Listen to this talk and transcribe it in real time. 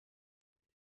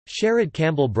Sherrod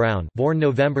Campbell Brown, born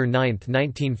November 9,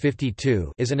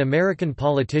 1952, is an American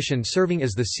politician serving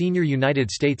as the senior United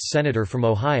States Senator from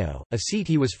Ohio, a seat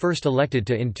he was first elected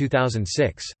to in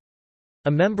 2006.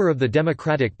 A member of the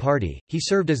Democratic Party, he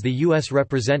served as the U.S.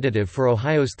 Representative for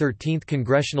Ohio's 13th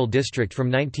Congressional District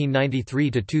from 1993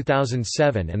 to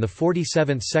 2007 and the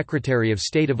 47th Secretary of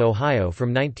State of Ohio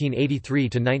from 1983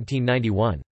 to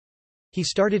 1991. He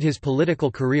started his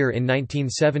political career in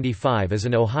 1975 as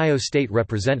an Ohio State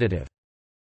Representative.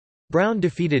 Brown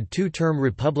defeated two-term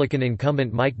Republican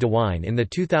incumbent Mike DeWine in the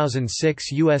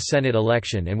 2006 U.S. Senate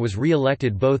election and was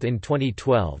re-elected both in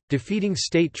 2012, defeating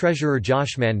State Treasurer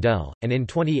Josh Mandel, and in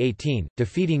 2018,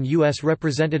 defeating U.S.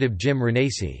 Representative Jim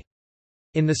Renacci.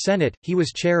 In the Senate, he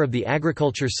was chair of the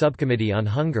Agriculture Subcommittee on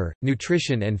Hunger,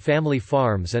 Nutrition and Family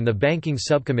Farms and the Banking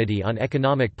Subcommittee on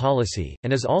Economic Policy,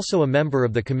 and is also a member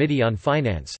of the Committee on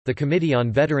Finance, the Committee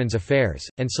on Veterans Affairs,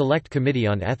 and Select Committee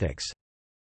on Ethics.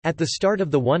 At the start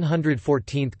of the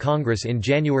 114th Congress in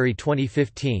January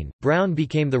 2015, Brown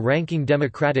became the ranking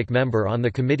Democratic member on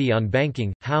the Committee on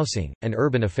Banking, Housing, and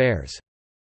Urban Affairs.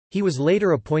 He was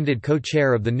later appointed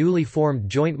co-chair of the newly formed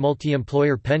Joint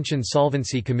Multi-Employer Pension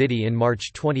Solvency Committee in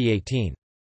March 2018.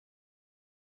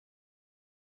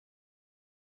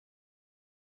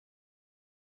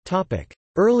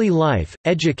 Early life,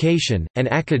 education, and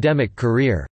academic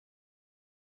career.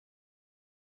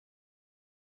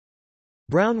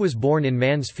 Brown was born in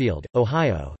Mansfield,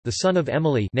 Ohio, the son of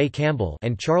Emily née Campbell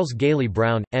and Charles Gailey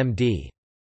Brown, M.D.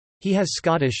 He has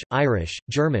Scottish, Irish,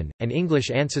 German, and English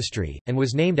ancestry, and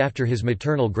was named after his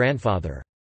maternal grandfather.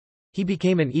 He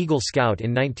became an Eagle Scout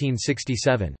in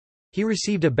 1967. He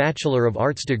received a Bachelor of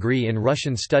Arts degree in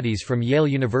Russian Studies from Yale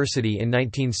University in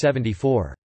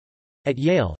 1974. At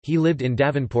Yale, he lived in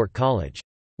Davenport College.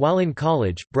 While in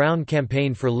college, Brown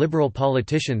campaigned for liberal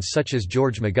politicians such as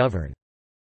George McGovern.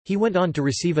 He went on to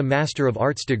receive a Master of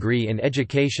Arts degree in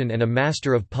Education and a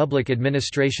Master of Public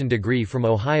Administration degree from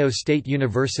Ohio State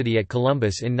University at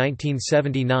Columbus in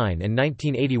 1979 and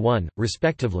 1981,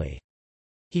 respectively.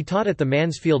 He taught at the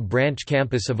Mansfield branch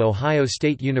campus of Ohio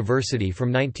State University from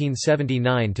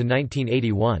 1979 to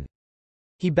 1981.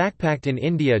 He backpacked in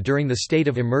India during the state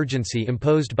of emergency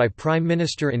imposed by Prime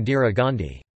Minister Indira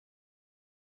Gandhi.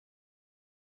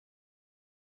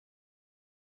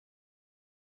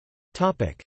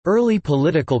 Early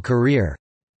political career.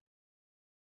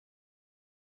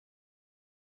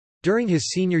 During his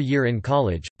senior year in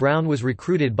college, Brown was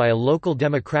recruited by a local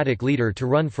Democratic leader to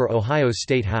run for Ohio's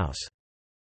State House.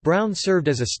 Brown served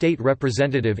as a state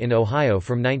representative in Ohio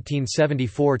from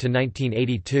 1974 to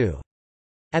 1982.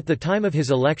 At the time of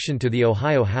his election to the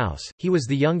Ohio House, he was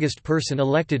the youngest person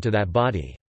elected to that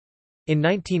body. In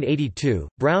 1982,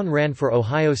 Brown ran for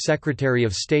Ohio Secretary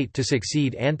of State to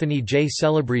succeed Anthony J.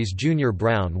 Celebrezze Jr.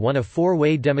 Brown won a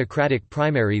four-way Democratic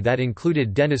primary that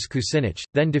included Dennis Kucinich,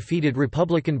 then defeated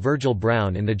Republican Virgil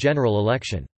Brown in the general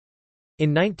election.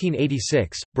 In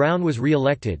 1986, Brown was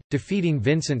re-elected, defeating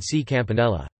Vincent C.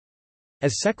 Campanella.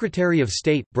 As Secretary of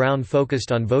State, Brown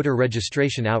focused on voter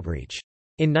registration outreach.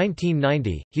 In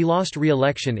 1990, he lost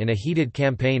re-election in a heated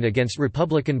campaign against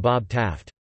Republican Bob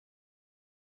Taft.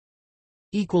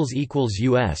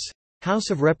 U.S. House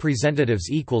of Representatives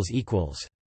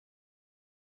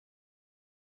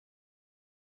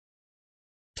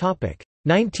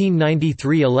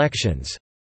 1993 elections.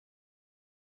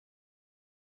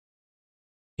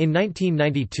 In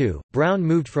 1992, Brown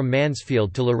moved from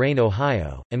Mansfield to Lorain,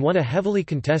 Ohio, and won a heavily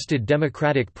contested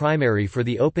Democratic primary for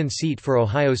the open seat for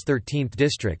Ohio's 13th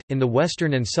district, in the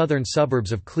western and southern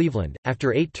suburbs of Cleveland,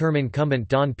 after eight-term incumbent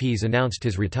Don Pease announced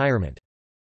his retirement.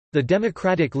 The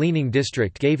Democratic-leaning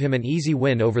district gave him an easy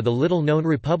win over the little-known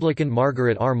Republican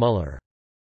Margaret R. Muller.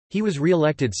 He was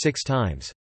re-elected 6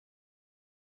 times.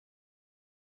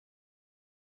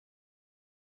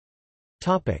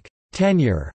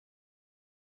 Tenure.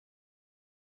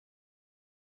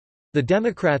 The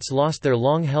Democrats lost their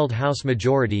long-held House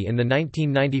majority in the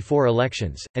 1994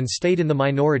 elections, and stayed in the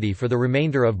minority for the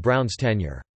remainder of Brown's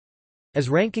tenure. As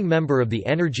ranking member of the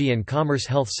Energy and Commerce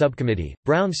Health Subcommittee,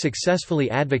 Brown successfully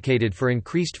advocated for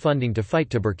increased funding to fight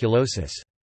tuberculosis.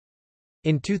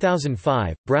 In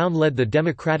 2005, Brown led the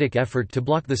Democratic effort to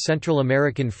block the Central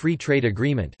American Free Trade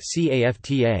Agreement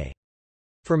 (CAFTA).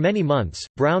 For many months,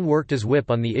 Brown worked as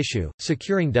whip on the issue,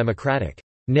 securing Democratic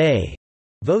nay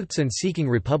votes and seeking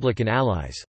Republican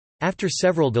allies. After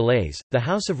several delays, the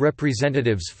House of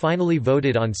Representatives finally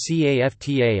voted on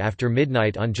CAFTA after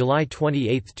midnight on July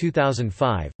 28,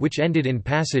 2005, which ended in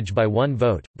passage by one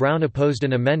vote. Brown opposed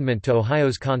an amendment to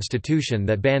Ohio's constitution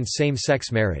that bans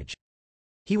same-sex marriage.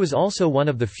 He was also one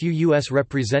of the few U.S.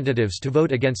 representatives to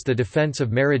vote against the Defense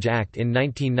of Marriage Act in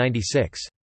 1996.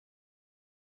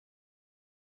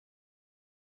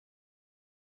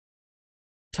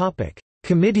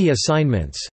 Committee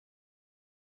assignments.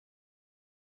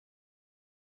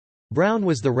 Brown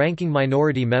was the ranking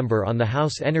minority member on the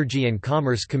House Energy and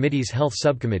Commerce Committee's Health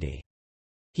Subcommittee.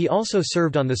 He also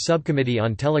served on the Subcommittee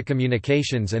on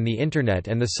Telecommunications and the Internet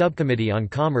and the Subcommittee on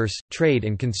Commerce, Trade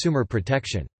and Consumer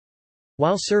Protection.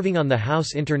 While serving on the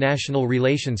House International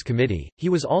Relations Committee, he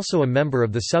was also a member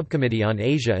of the Subcommittee on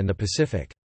Asia and the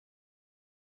Pacific.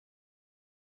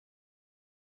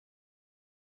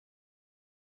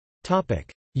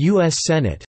 U.S.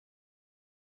 Senate.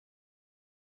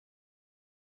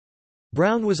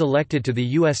 Brown was elected to the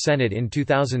U.S. Senate in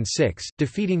 2006,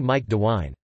 defeating Mike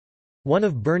DeWine. One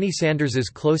of Bernie Sanders's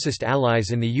closest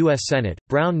allies in the U.S. Senate,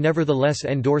 Brown nevertheless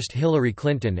endorsed Hillary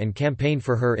Clinton and campaigned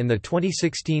for her in the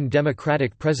 2016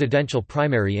 Democratic presidential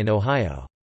primary in Ohio.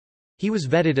 He was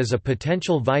vetted as a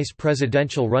potential vice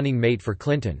presidential running mate for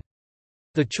Clinton.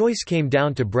 The choice came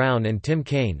down to Brown and Tim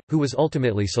Kaine, who was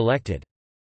ultimately selected.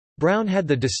 Brown had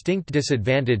the distinct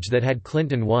disadvantage that had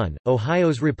Clinton won,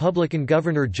 Ohio's Republican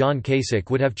Governor John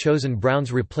Kasich would have chosen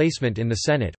Brown's replacement in the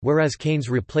Senate, whereas Kaine's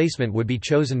replacement would be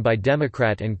chosen by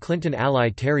Democrat and Clinton ally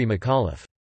Terry McAuliffe.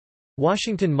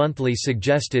 Washington Monthly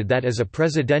suggested that as a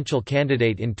presidential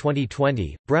candidate in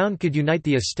 2020, Brown could unite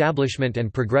the establishment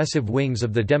and progressive wings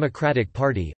of the Democratic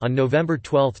Party. On November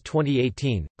 12,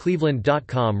 2018,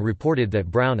 Cleveland.com reported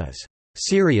that Brown is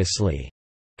seriously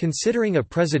considering a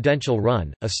presidential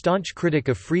run. A staunch critic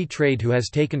of free trade who has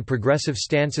taken progressive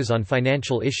stances on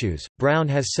financial issues, Brown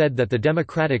has said that the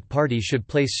Democratic Party should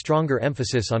place stronger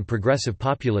emphasis on progressive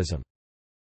populism.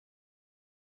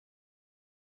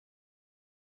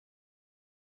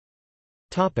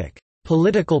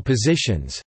 Political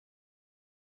positions.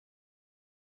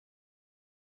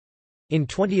 In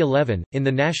 2011, in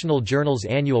the National Journal's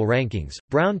annual rankings,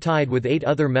 Brown tied with 8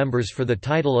 other members for the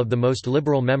title of the most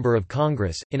liberal member of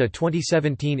Congress. In a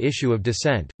 2017 issue of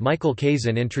Dissent, Michael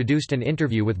Kazin introduced an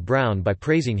interview with Brown by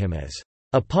praising him as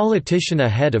a politician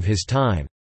ahead of his time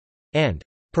and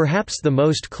perhaps the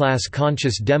most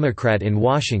class-conscious Democrat in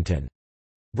Washington.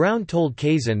 Brown told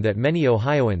Kazin that many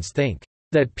Ohioans think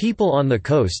that people on the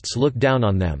coasts look down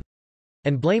on them,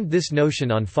 and blamed this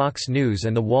notion on Fox News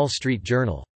and The Wall Street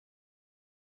Journal.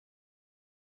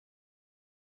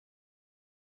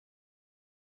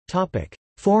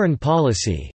 Foreign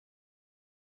policy.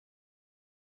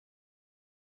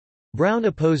 Brown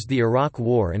opposed the Iraq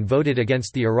War and voted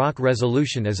against the Iraq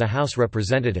Resolution as a House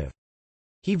representative.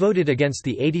 He voted against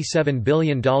the $87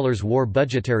 billion war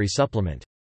budgetary supplement.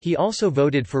 He also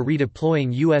voted for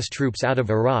redeploying U.S. troops out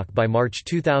of Iraq by March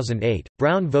 2008.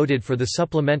 Brown voted for the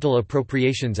Supplemental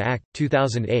Appropriations Act,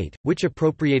 2008, which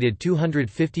appropriated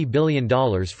 $250 billion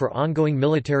for ongoing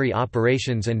military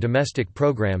operations and domestic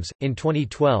programs. In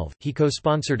 2012, he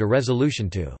co-sponsored a resolution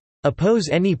to oppose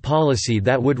any policy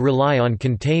that would rely on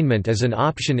containment as an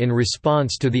option in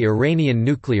response to the Iranian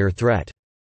nuclear threat.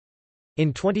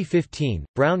 In 2015,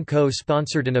 Brown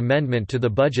co-sponsored an amendment to the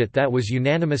budget that was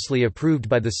unanimously approved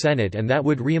by the Senate and that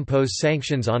would reimpose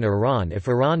sanctions on Iran if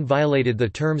Iran violated the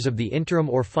terms of the interim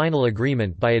or final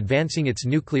agreement by advancing its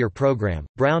nuclear program.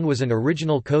 Brown was an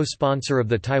original co-sponsor of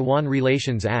the Taiwan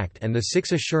Relations Act and the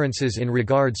 6 assurances in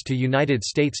regards to United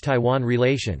States-Taiwan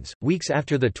relations. Weeks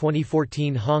after the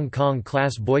 2014 Hong Kong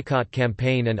class boycott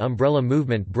campaign, an umbrella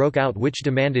movement broke out which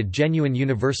demanded genuine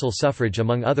universal suffrage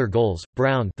among other goals.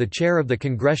 Brown, the chair of the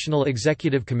Congressional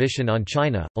Executive Commission on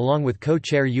China, along with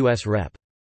co-chair U.S. Rep.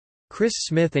 Chris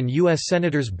Smith and U.S.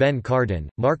 Senators Ben Cardin,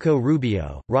 Marco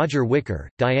Rubio, Roger Wicker,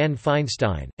 Dianne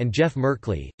Feinstein, and Jeff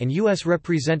Merkley, and U.S.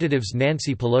 Representatives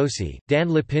Nancy Pelosi, Dan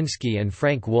Lipinski and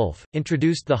Frank Wolf,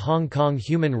 introduced the Hong Kong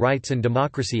Human Rights and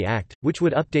Democracy Act, which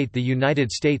would update the United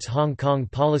States Hong Kong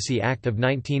Policy Act of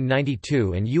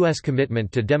 1992 and U.S.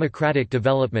 commitment to democratic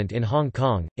development in Hong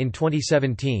Kong. In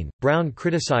 2017, Brown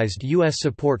criticized U.S.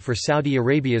 support for Saudi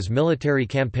Arabia's military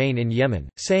campaign in Yemen,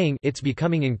 saying, "It's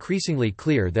becoming increasingly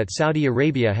clear that Saudi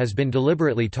Arabia has been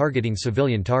deliberately targeting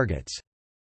civilian targets.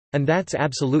 And that's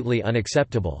absolutely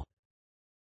unacceptable."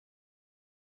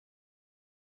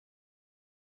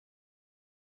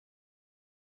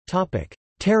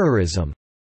 Terrorism.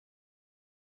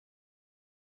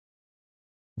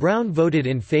 Brown voted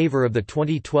in favor of the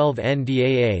 2012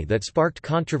 NDAA that sparked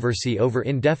controversy over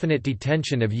indefinite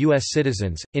detention of U.S.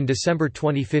 citizens. In December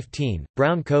 2015,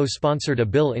 Brown co-sponsored a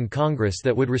bill in Congress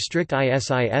that would restrict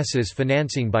ISIS's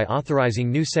financing by authorizing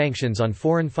new sanctions on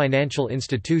foreign financial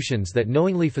institutions that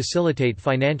knowingly facilitate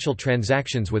financial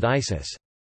transactions with ISIS.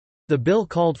 The bill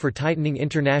called for tightening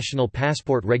international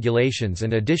passport regulations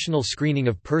and additional screening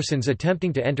of persons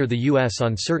attempting to enter the U.S.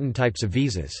 on certain types of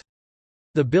visas.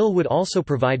 The bill would also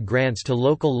provide grants to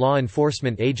local law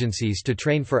enforcement agencies to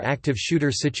train for active shooter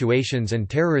situations and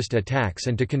terrorist attacks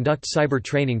and to conduct cyber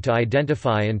training to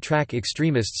identify and track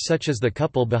extremists such as the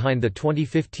couple behind the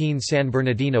 2015 San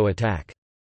Bernardino attack.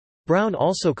 Brown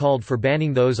also called for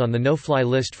banning those on the no-fly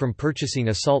list from purchasing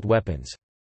assault weapons.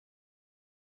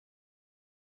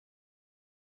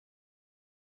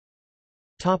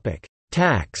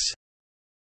 Tax.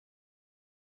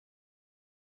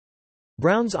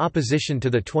 Brown's opposition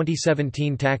to the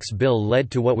 2017 tax bill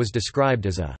led to what was described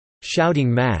as a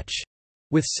shouting match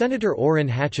with Senator Orrin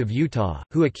Hatch of Utah,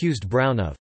 who accused Brown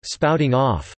of spouting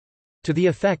off to the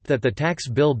effect that the tax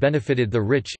bill benefited the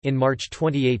rich. In March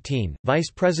 2018,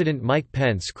 Vice President Mike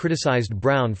Pence criticized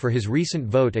Brown for his recent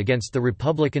vote against the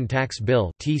Republican tax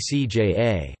bill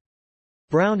 (TCJA).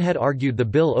 Brown had argued the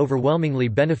bill overwhelmingly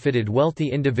benefited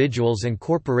wealthy individuals and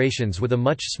corporations with a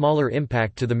much smaller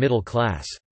impact to the middle class.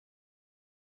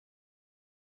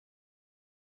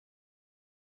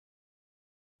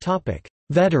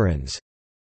 Veterans.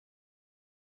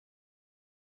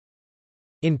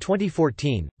 In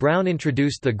 2014, Brown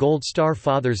introduced the Gold Star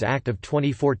Fathers Act of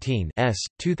 2014 S.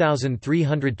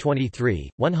 2323,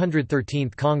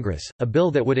 113th Congress, a bill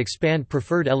that would expand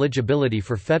preferred eligibility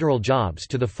for federal jobs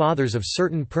to the fathers of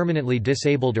certain permanently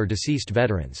disabled or deceased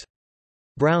veterans.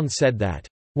 Brown said that,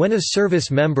 "When a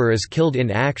service member is killed in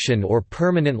action or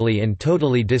permanently and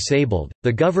totally disabled,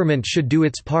 the government should do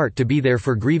its part to be there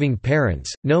for grieving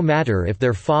parents, no matter if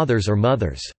they're fathers or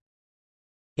mothers."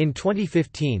 In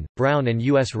 2015, Brown and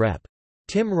U.S. Rep.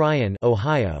 Tim Ryan,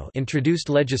 Ohio, introduced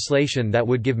legislation that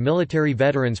would give military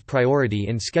veterans priority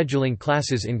in scheduling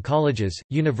classes in colleges,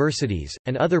 universities,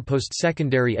 and other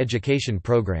post-secondary education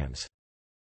programs.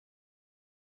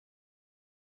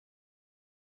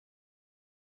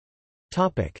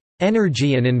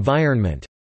 Energy and environment.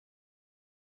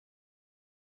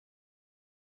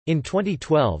 In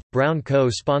 2012, Brown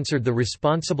co-sponsored the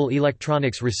Responsible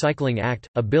Electronics Recycling Act,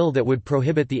 a bill that would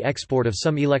prohibit the export of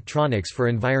some electronics for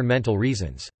environmental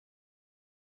reasons.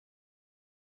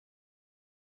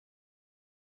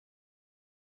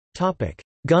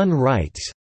 Gun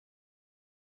rights.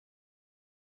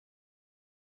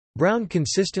 Brown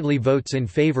consistently votes in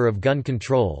favor of gun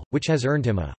control, which has earned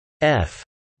him a F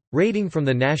rating from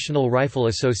the National Rifle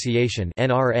Association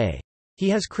 (NRA). He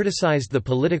has criticized the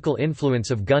political influence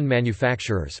of gun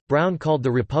manufacturers. Brown called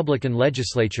the Republican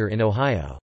legislature in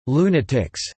Ohio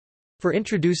lunatics for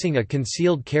introducing a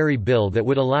concealed carry bill that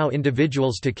would allow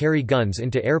individuals to carry guns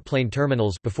into airplane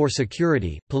terminals before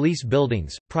security, police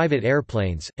buildings, private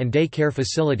airplanes, and day-care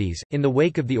facilities. In the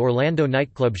wake of the Orlando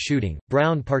nightclub shooting,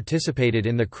 Brown participated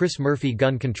in the Chris Murphy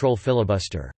gun control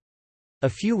filibuster. A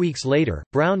few weeks later,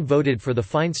 Brown voted for the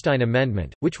Feinstein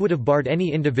Amendment, which would have barred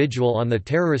any individual on the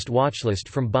terrorist watchlist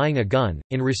from buying a gun.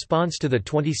 In response to the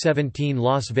 2017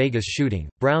 Las Vegas shooting,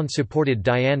 Brown supported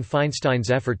Dianne Feinstein's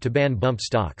effort to ban bump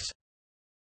stocks.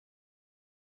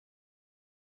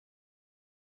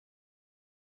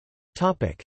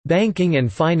 Banking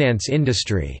and finance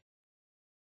industry.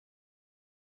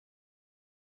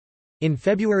 In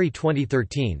February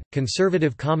 2013,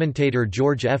 conservative commentator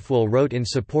George F. Will wrote in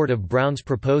support of Brown's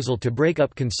proposal to break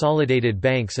up consolidated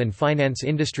banks and finance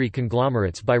industry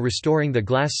conglomerates by restoring the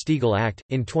Glass-Steagall Act.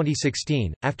 In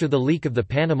 2016, after the leak of the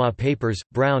Panama Papers,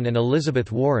 Brown and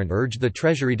Elizabeth Warren urged the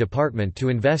Treasury Department to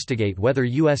investigate whether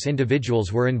U.S.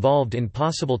 individuals were involved in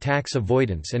possible tax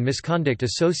avoidance and misconduct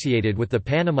associated with the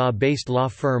Panama-based law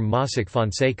firm Mossack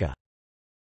Fonseca.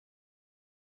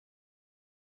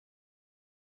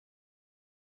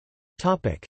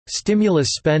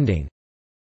 Stimulus spending.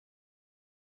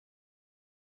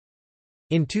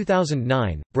 In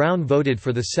 2009, Brown voted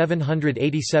for the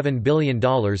 $787 billion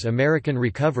American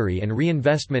Recovery and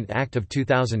Reinvestment Act of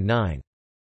 2009.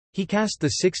 He cast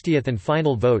the 60th and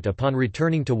final vote upon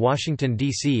returning to Washington,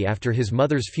 D.C. after his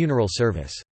mother's funeral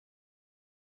service.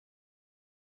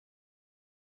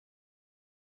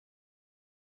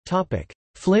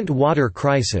 Flint water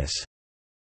crisis.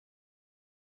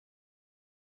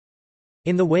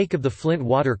 In the wake of the Flint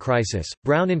water crisis,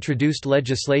 Brown introduced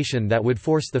legislation that would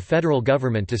force the federal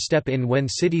government to step in when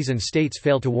cities and states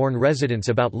fail to warn residents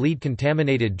about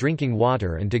lead-contaminated drinking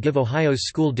water and to give Ohio's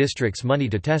school districts money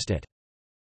to test it.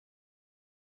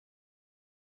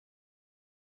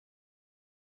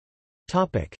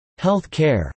 Health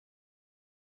care.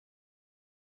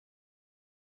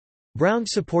 Brown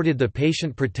supported the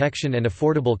Patient Protection and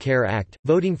Affordable Care Act,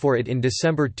 voting for it in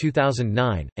December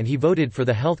 2009, and he voted for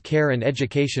the Health Care and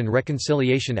Education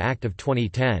Reconciliation Act of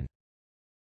 2010.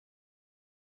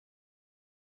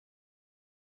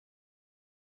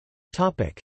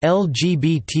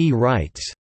 LGBT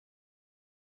rights.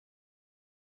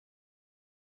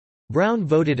 Brown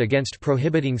voted against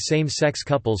prohibiting same-sex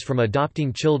couples from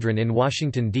adopting children in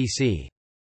Washington, D.C.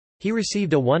 He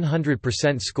received a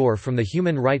 100% score from the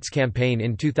Human Rights Campaign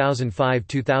in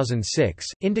 2005–2006,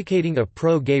 indicating a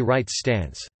pro-gay rights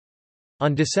stance.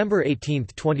 On December 18,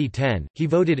 2010, he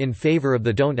voted in favor of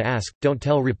the Don't Ask, Don't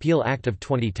Tell Repeal Act of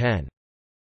 2010.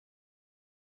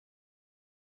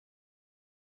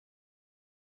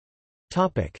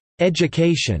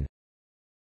 Education.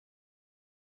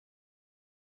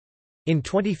 In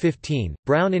 2015,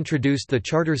 Brown introduced the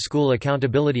Charter School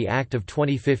Accountability Act of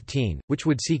 2015, which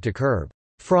would seek to curb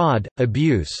fraud,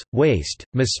 abuse, waste,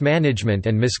 mismanagement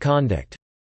and misconduct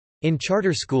in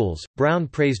charter schools. Brown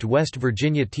praised West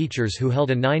Virginia teachers who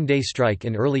held a 9-day strike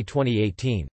in early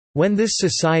 2018. "When this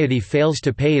society fails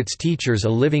to pay its teachers a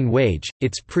living wage,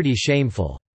 it's pretty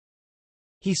shameful,"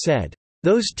 he said.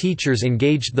 "Those teachers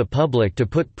engaged the public to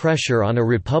put pressure on a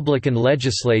Republican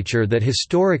legislature that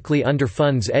historically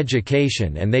underfunds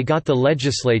education, and they got the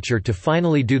legislature to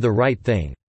finally do the right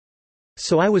thing.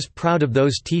 So I was proud of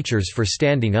those teachers for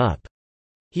standing up."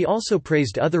 He also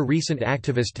praised other recent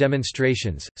activist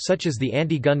demonstrations, such as the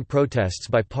anti-gun protests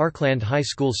by Parkland High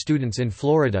School students in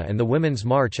Florida and the Women's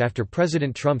March after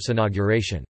President Trump's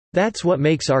inauguration. "That's what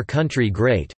makes our country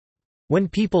great. When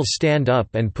people stand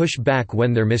up and push back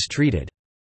when they're mistreated,"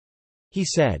 he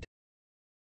said.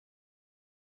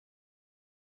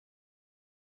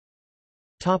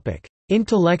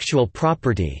 Intellectual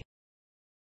property.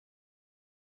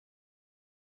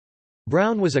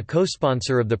 Brown was a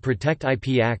co-sponsor of the Protect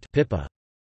IP Act (PIPA).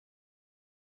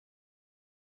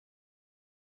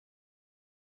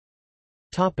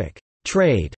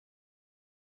 Trade.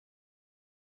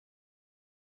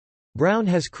 Brown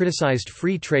has criticized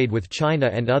free trade with China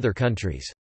and other countries.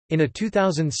 In a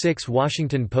 2006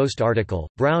 Washington Post article,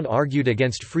 Brown argued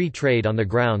against free trade on the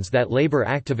grounds that labor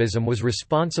activism was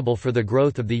responsible for the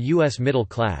growth of the U.S. middle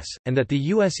class, and that the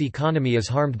U.S. economy is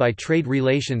harmed by trade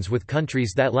relations with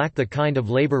countries that lack the kind of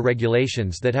labor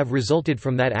regulations that have resulted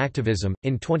from that activism.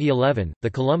 In 2011, the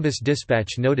Columbus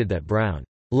Dispatch noted that Brown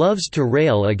loves to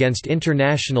rail against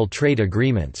international trade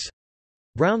agreements.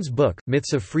 Brown's book,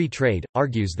 Myths of Free Trade,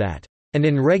 argues that an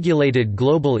unregulated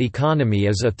global economy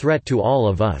is a threat to all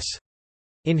of us.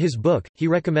 In his book, he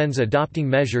recommends adopting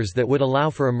measures that would allow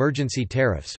for emergency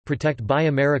tariffs, protect Buy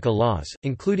America laws,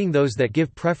 including those that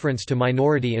give preference to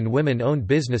minority and women-owned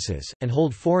businesses, and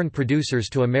hold foreign producers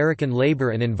to American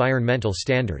labor and environmental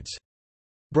standards.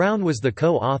 Brown was the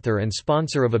co-author and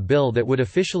sponsor of a bill that would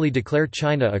officially declare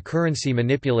China a currency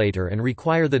manipulator and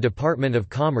require the Department of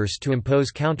Commerce to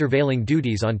impose countervailing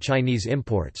duties on Chinese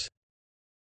imports.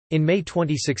 In May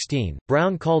 2016,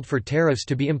 Brown called for tariffs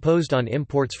to be imposed on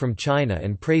imports from China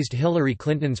and praised Hillary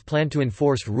Clinton's plan to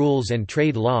enforce rules and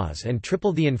trade laws and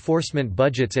triple the enforcement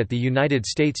budgets at the United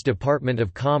States Department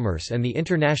of Commerce and the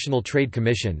International Trade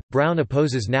Commission. Brown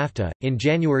opposes NAFTA. In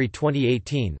January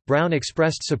 2018, Brown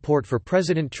expressed support for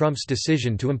President Trump's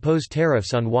decision to impose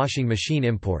tariffs on washing machine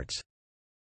imports.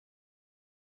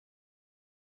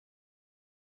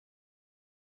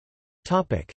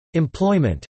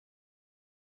 Employment.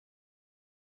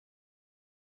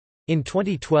 In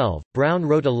 2012, Brown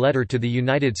wrote a letter to the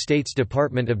United States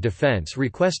Department of Defense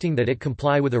requesting that it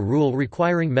comply with a rule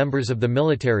requiring members of the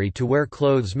military to wear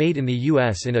clothes made in the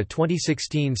U.S. In a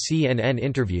 2016 CNN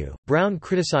interview, Brown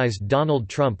criticized Donald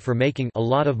Trump for making a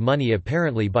lot of money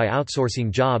apparently by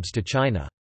outsourcing jobs to China.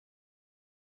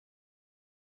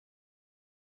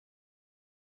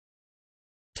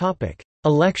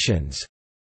 Elections.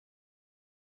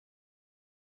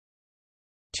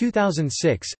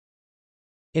 2006.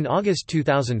 In August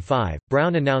 2005,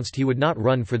 Brown announced he would not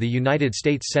run for the United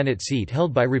States Senate seat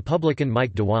held by Republican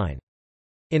Mike DeWine.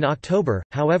 In October,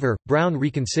 however, Brown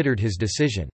reconsidered his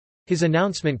decision. His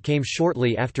announcement came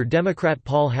shortly after Democrat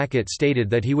Paul Hackett stated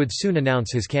that he would soon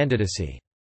announce his candidacy.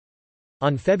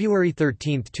 On February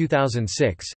 13,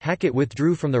 2006, Hackett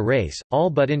withdrew from the race, all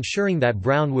but ensuring that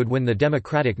Brown would win the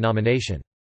Democratic nomination.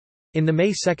 In the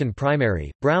May 2 primary,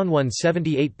 Brown won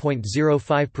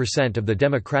 78.05% of the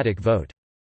Democratic vote.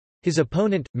 His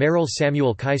opponent, Merrill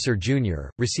Samuel Keiser Jr.,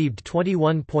 received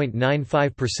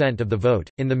 21.95% of the vote.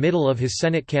 In the middle of his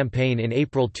Senate campaign in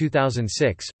April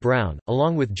 2006, Brown,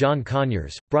 along with John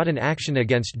Conyers, brought an action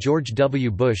against George W.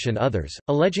 Bush and others,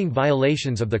 alleging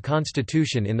violations of the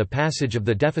Constitution in the passage of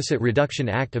the Deficit Reduction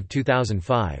Act of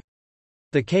 2005.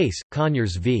 The case,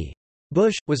 Conyers v.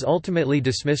 Bush, was ultimately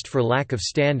dismissed for lack of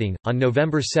standing. On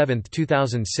November 7,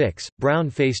 2006, Brown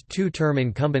faced two-term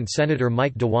incumbent Senator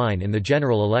Mike DeWine in the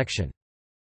general election.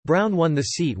 Brown won the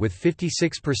seat with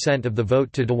 56% of the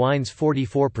vote to DeWine's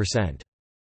 44%.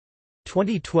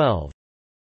 2012.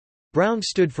 Brown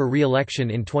stood for re-election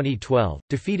in 2012,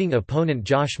 defeating opponent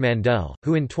Josh Mandel,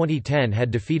 who in 2010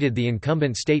 had defeated the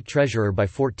incumbent state treasurer by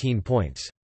 14 points.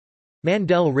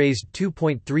 Mandel raised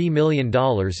 $2.3 million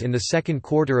in the second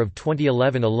quarter of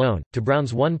 2011 alone, to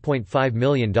Brown's $1.5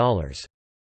 million.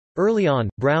 Early on,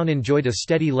 Brown enjoyed a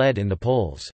steady lead in the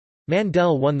polls.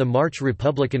 Mandel won the March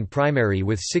Republican primary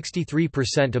with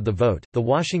 63% of the vote. The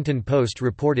Washington Post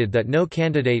reported that no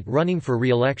candidate running for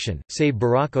re-election, save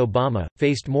Barack Obama,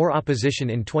 faced more opposition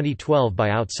in 2012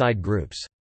 by outside groups.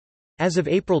 As of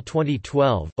April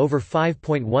 2012, over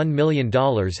 $5.1 million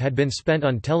had been spent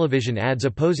on television ads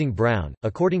opposing Brown,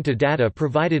 according to data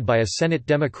provided by a Senate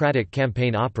Democratic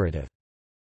campaign operative.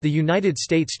 The United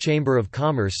States Chamber of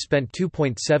Commerce spent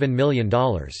 $2.7 million.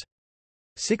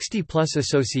 60 Plus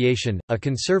Association, a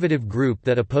conservative group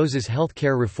that opposes health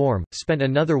care reform, spent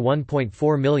another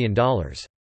 $1.4 million.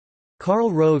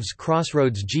 Karl Rove's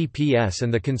Crossroads GPS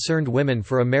and the Concerned Women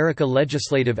for America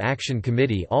Legislative Action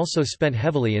Committee also spent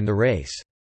heavily in the race.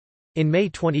 In May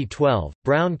 2012,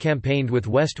 Brown campaigned with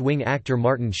West Wing actor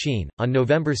Martin Sheen. On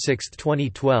November 6,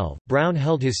 2012, Brown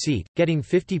held his seat, getting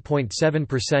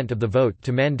 50.7% of the vote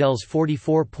to Mandel's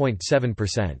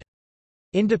 44.7%.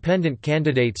 Independent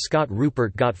candidate Scott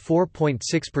Rupert got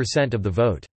 4.6% of the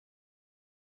vote.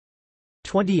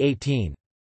 2018.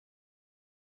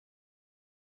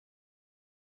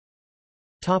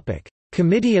 Topic: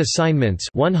 Committee assignments.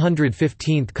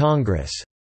 115th Congress.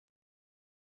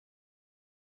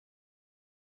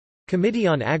 Committee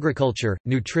on Agriculture,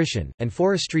 Nutrition, and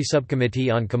Forestry. Subcommittee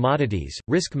on Commodities,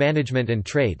 Risk Management and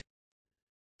Trade.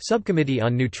 Subcommittee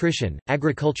on Nutrition,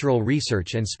 Agricultural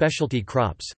Research and Specialty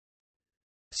Crops.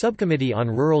 Subcommittee on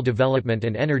Rural Development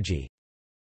and Energy.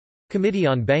 Committee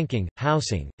on Banking,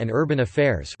 Housing, and Urban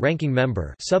Affairs. Ranking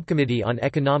Member. Subcommittee on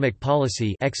Economic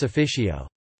Policy ex officio.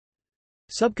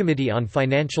 Subcommittee on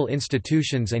Financial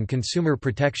Institutions and Consumer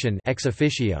Protection ex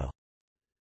officio.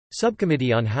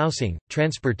 Subcommittee on Housing,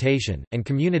 Transportation, and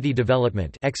Community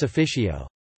Development ex officio.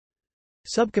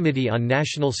 Subcommittee on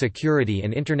National Security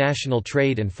and International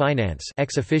Trade and Finance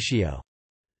ex officio.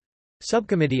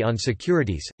 Subcommittee on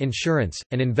Securities, Insurance,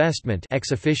 and Investment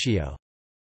ex officio.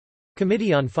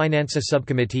 Committee on Finance.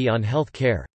 Subcommittee on Health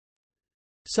Care.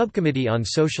 Subcommittee on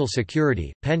Social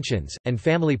Security, Pensions, and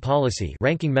Family Policy.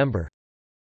 Ranking Member.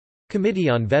 Committee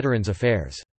on Veterans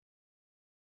Affairs.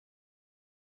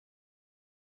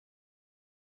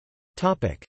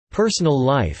 Personal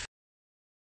life.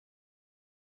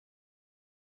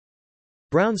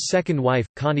 Brown's second wife,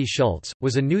 Connie Schultz,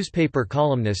 was a newspaper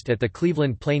columnist at the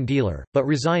Cleveland Plain Dealer, but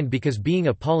resigned because being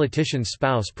a politician's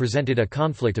spouse presented a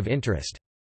conflict of interest.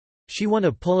 She won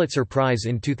a Pulitzer Prize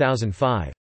in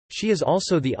 2005. She is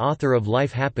also the author of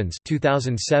Life Happens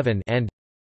 2007 and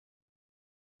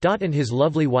and His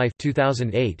Lovely Wife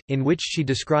 2008, in which she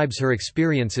describes her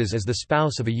experiences as the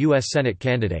spouse of a U.S. Senate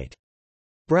candidate.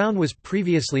 Brown was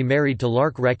previously married to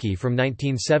Lark Recchi from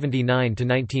 1979 to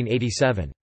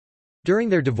 1987. During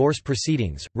their divorce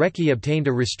proceedings, Recchi obtained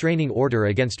a restraining order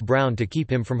against Brown to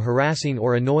keep him from harassing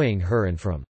or annoying her and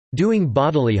from doing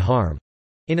bodily harm.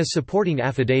 In a supporting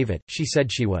affidavit, she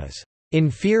said she was in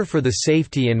fear for the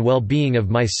safety and well-being of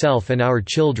myself and our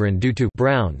children due to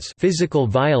Brown's physical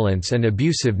violence and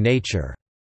abusive nature,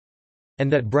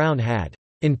 and that Brown had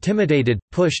intimidated,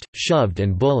 pushed, shoved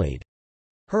and bullied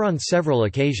her on several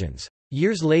occasions.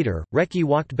 Years later, Recchi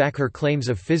walked back her claims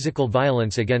of physical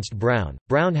violence against Brown.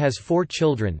 Brown has 4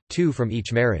 children, 2 from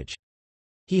each marriage.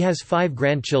 He has 5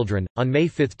 grandchildren. On May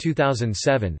 5,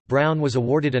 2007, Brown was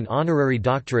awarded an honorary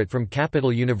doctorate from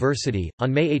Capital University.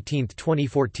 On May 18,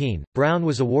 2014, Brown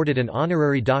was awarded an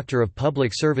honorary Doctor of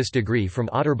Public Service degree from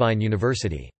Otterbein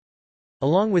University.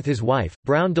 Along with his wife,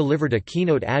 Brown delivered a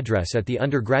keynote address at the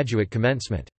undergraduate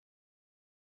commencement.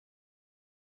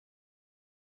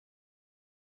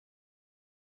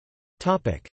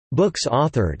 Books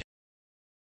authored.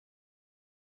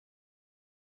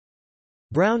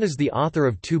 Brown is the author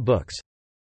of 2 books.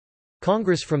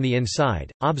 Congress from the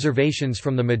Inside, Observations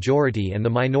from the Majority and the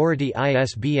Minority,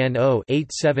 ISBN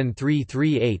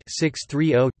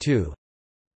 0-87338-630-2.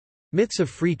 Myths of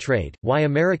Free Trade, Why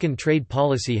American Trade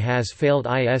Policy Has Failed,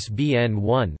 ISBN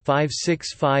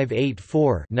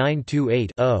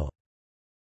 1-56584-928-0.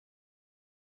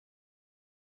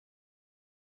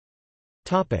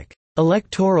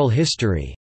 Electoral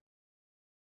history.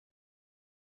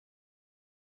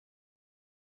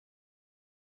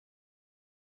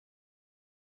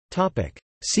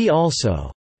 See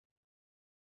also: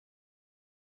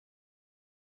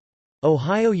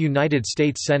 Ohio United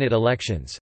States Senate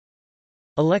elections,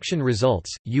 Election results,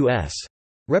 U.S.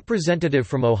 Representative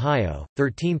from Ohio,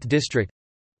 13th District.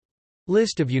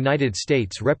 List of United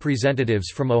States Representatives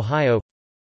from Ohio.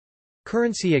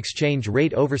 Currency Exchange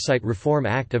Rate Oversight Reform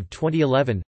Act of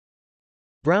 2011.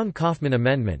 Brown-Kaufman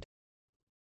Amendment.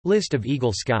 List of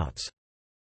Eagle Scouts.